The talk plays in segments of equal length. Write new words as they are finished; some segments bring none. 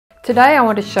Today I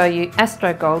want to show you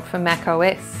Astro for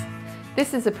macOS.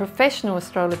 This is a professional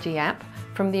astrology app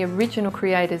from the original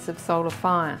creators of Solar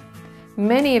Fire.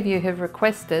 Many of you have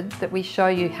requested that we show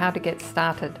you how to get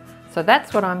started, so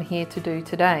that's what I'm here to do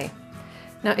today.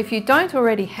 Now if you don't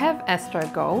already have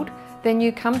Astro, then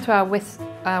you come to our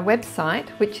website,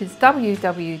 which is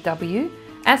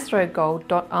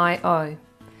www.astrogold.io.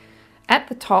 At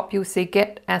the top you'll see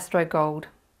Get Astro.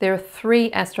 There are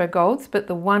 3 Astro, but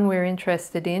the one we're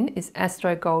interested in is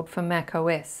Astro for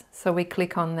macOS, so we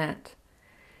click on that.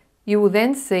 You will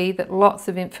then see that lots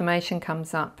of information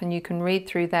comes up and you can read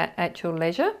through that at your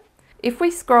leisure. If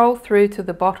we scroll through to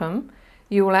the bottom,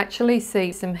 you will actually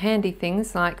see some handy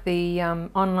things like the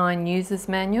online user's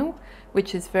manual,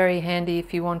 which is very handy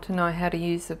if you want to know how to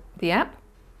use the app.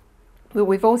 But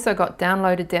we've also got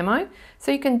download a demo,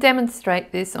 so you can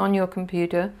demonstrate this on your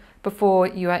computer before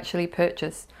you actually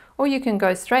purchase, or you can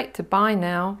go straight to buy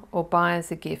now or buy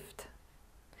as a gift.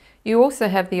 You also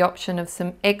have the option of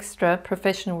some extra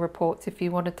professional reports if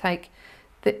you want to take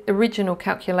the original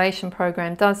calculation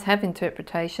program does have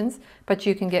interpretations, but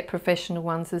you can get professional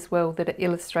ones as well that are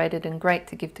illustrated and great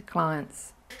to give to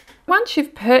clients. Once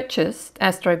you've purchased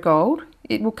Astro,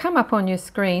 it will come up on your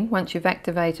screen once you've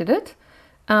activated it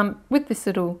with this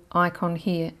little icon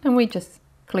here, and we just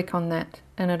click on that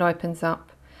and it opens up.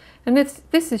 And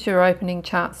this is your opening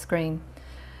chart screen.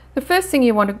 The first thing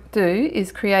you want to do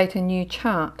is create a new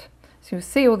chart. So you'll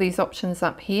see all these options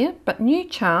up here, but new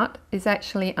chart is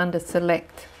actually under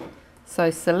select.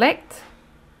 So select,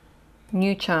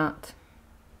 new chart.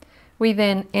 We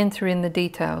then enter in the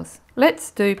details.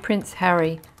 Let's do Prince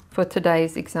Harry for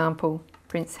today's example.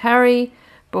 Prince Harry,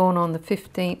 born on the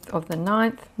 15th of the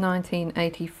 9th,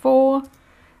 1984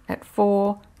 at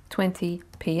 4:20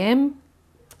 p.m.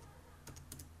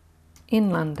 in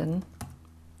London.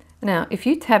 Now if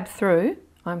you tab through,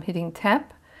 I'm hitting tab,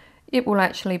 it will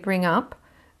actually bring up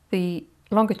the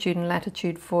longitude and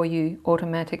latitude for you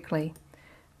automatically.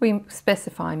 We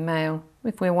specify male.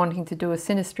 If we're wanting to do a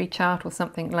synastry chart or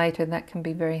something later, that can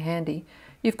be very handy.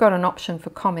 You've got an option for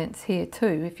comments here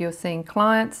too. If you're seeing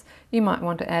clients, you might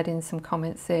want to add in some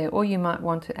comments there, or you might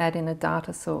want to add in a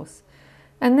data source.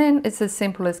 And then it's as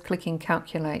simple as clicking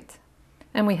calculate.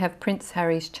 And we have Prince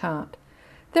Harry's chart.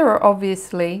 There are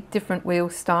obviously different wheel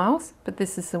styles, but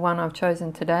this is the one I've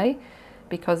chosen today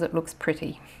because it looks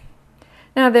pretty.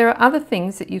 Now there are other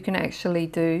things that you can actually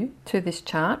do to this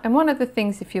chart, and one of the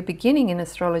things if you're beginning in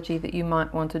astrology that you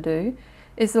might want to do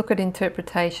is look at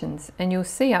interpretations, and you'll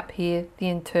see up here the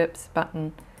Interps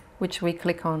button, which we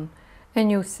click on, and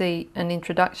you'll see an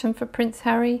introduction for Prince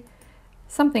Harry,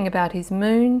 something about his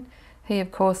moon. He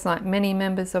of course, like many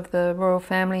members of the royal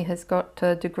family, has got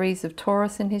degrees of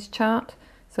Taurus in his chart.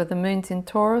 So the moon's in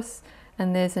Taurus,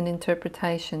 and there's an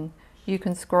interpretation. You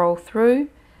can scroll through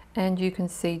and you can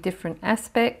see different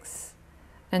aspects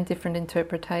and different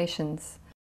interpretations.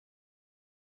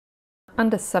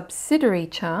 Under subsidiary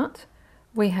chart,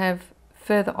 we have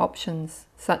further options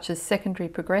such as secondary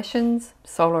progressions,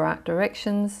 solar arc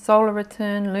directions, solar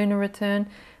return, lunar return,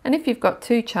 and if you've got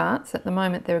 2 charts, at the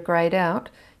moment they're grayed out,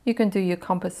 you can do your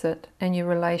composite and your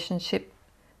relationship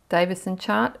Davison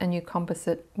chart and your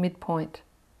composite midpoint.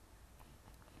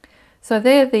 So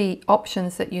they're the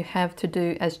options that you have to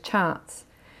do as charts.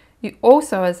 You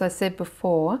also, as I said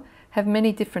before, have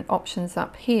many different options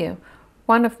up here,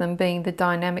 one of them being the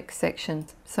dynamic section.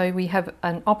 So we have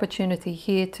an opportunity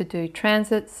here to do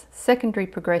transits, secondary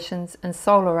progressions and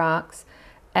solar arcs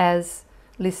as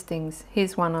listings.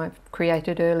 Here's one I've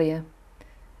created earlier.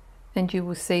 And you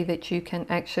will see that you can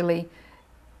actually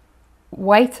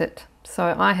weight it.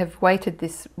 So I have weighted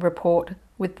this report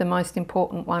with the most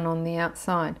important one on the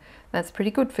outside. That's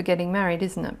pretty good for getting married,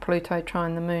 isn't it? Pluto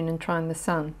trine the moon and trine the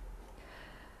sun.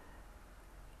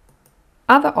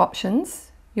 Other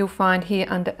options you'll find here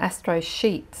under Astro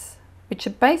Sheets, which are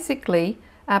basically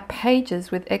our pages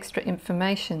with extra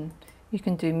information. You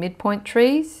can do midpoint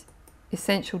trees,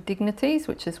 essential dignities,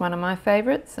 which is one of my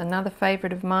favorites. Another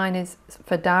favorite of mine is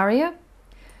for Daria,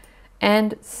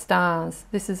 and stars.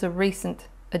 This is a recent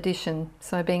addition,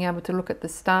 so being able to look at the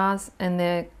stars and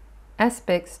their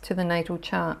aspects to the natal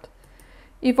chart.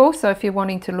 You've also, if you're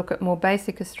wanting to look at more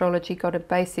basic astrology, got a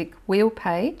basic wheel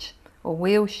page or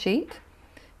wheel sheet,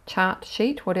 chart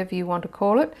sheet, whatever you want to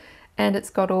call it, and it's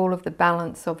got all of the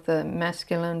balance of the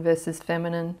masculine versus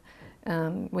feminine.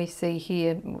 We see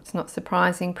here, it's not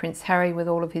surprising, Prince Harry with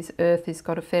all of his earth has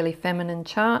got a fairly feminine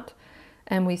chart,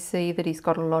 and we see that he's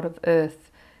got a lot of earth.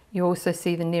 You also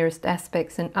see the nearest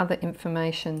aspects and other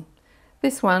information.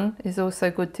 This one is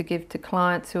also good to give to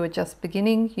clients who are just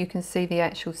beginning. You can see the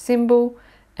actual symbol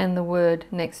and the word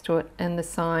next to it and the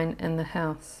sign and the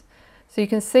house. So you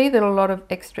can see that a lot of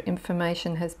extra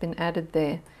information has been added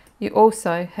there. You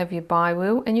also have your by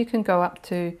wheel, and you can go up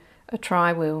to a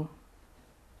tri wheel.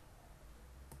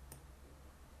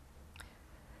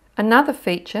 Another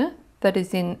feature that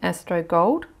is in Astro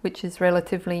Gold, which is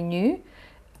relatively new,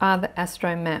 are the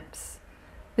Astro Maps.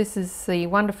 This is the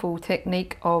wonderful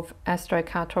technique of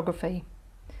astrocartography.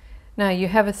 Now you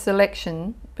have a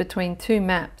selection between two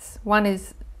maps. One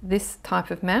is this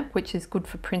type of map, which is good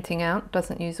for printing out,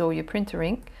 doesn't use all your printer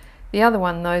ink. The other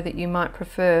one though that you might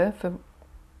prefer for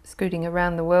scooting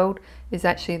around the world is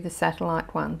actually the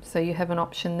satellite one. So you have an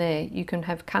option there. You can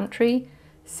have country,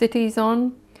 cities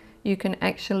on. You can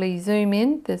actually zoom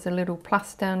in. There's a little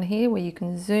plus down here where you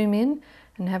can zoom in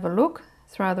and have a look.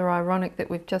 It's rather ironic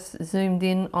that we've just zoomed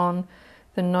in on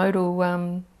the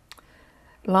nodal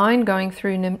line going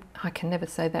through, I can never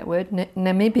say that word,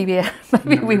 Namibia.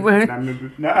 Maybe we weren't.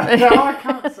 No, I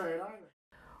can't say it either.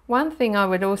 One thing I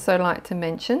would also like to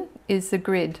mention is the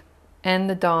grid and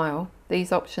the dial.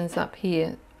 These options up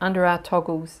here under our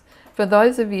toggles. For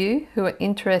those of you who are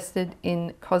interested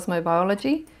in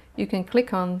cosmobiology, you can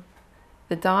click on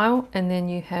the dial and then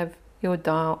you have your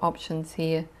dial options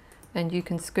here, and you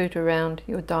can scoot around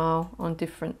your dial on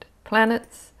different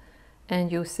planets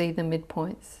and you'll see the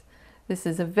midpoints. This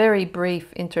is a very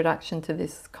brief introduction to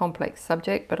this complex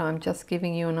subject, but I'm just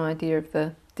giving you an idea of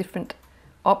the different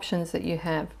options that you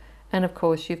have. And of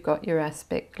course you've got your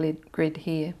aspect grid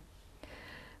here.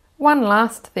 One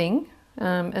last thing,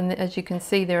 and as you can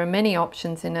see there are many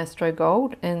options in Astro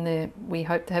Gold, and we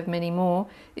hope to have many more,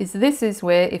 this is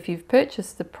where if you've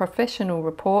purchased the professional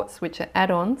reports, which are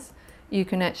add-ons, you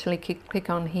can actually click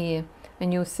on here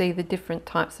and you'll see the different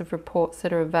types of reports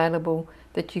that are available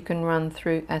that you can run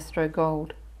through Astro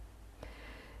Gold.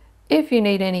 If you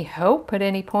need any help at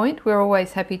any point, we're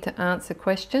always happy to answer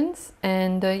questions,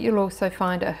 and you'll also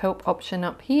find a help option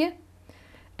up here,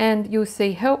 and you'll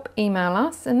see help, email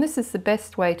us, and this is the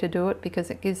best way to do it because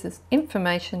it gives us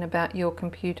information about your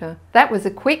computer. That was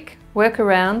a quick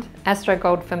workaround Astro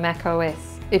Gold for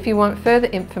macOS. If you want further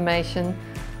information,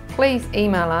 please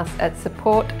email us at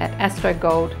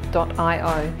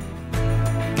support@astrogold.io.